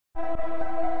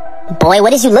Boy,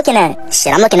 what is you looking at?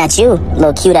 Shit, I'm looking at you,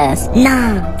 little cute ass.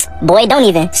 Nah. Boy, don't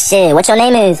even. Shit, what your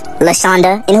name is?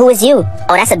 LaShonda. And who is you?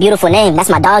 Oh, that's a beautiful name. That's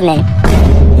my dog name.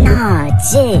 Nah,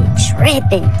 jit,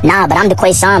 tripping. Nah, but I'm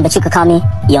DeQuayshawn, but you could call me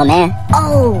yo man.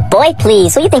 Oh, boy,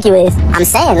 please, who you think you is? I'm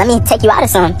saying, let me take you out of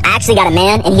some. I actually got a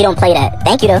man, and he don't play that.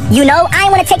 Thank you, though. You know, I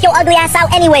ain't wanna take your ugly ass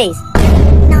out anyways.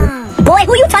 Nah. Boy,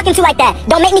 who you talking to like that?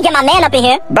 Don't make me get my man up in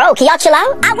here. Bro, can y'all chill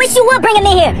out? I wish you would bring him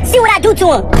in here. See what I do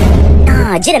to him.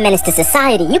 Nah, jit a menace to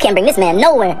society. You can't bring this man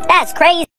nowhere. That's crazy.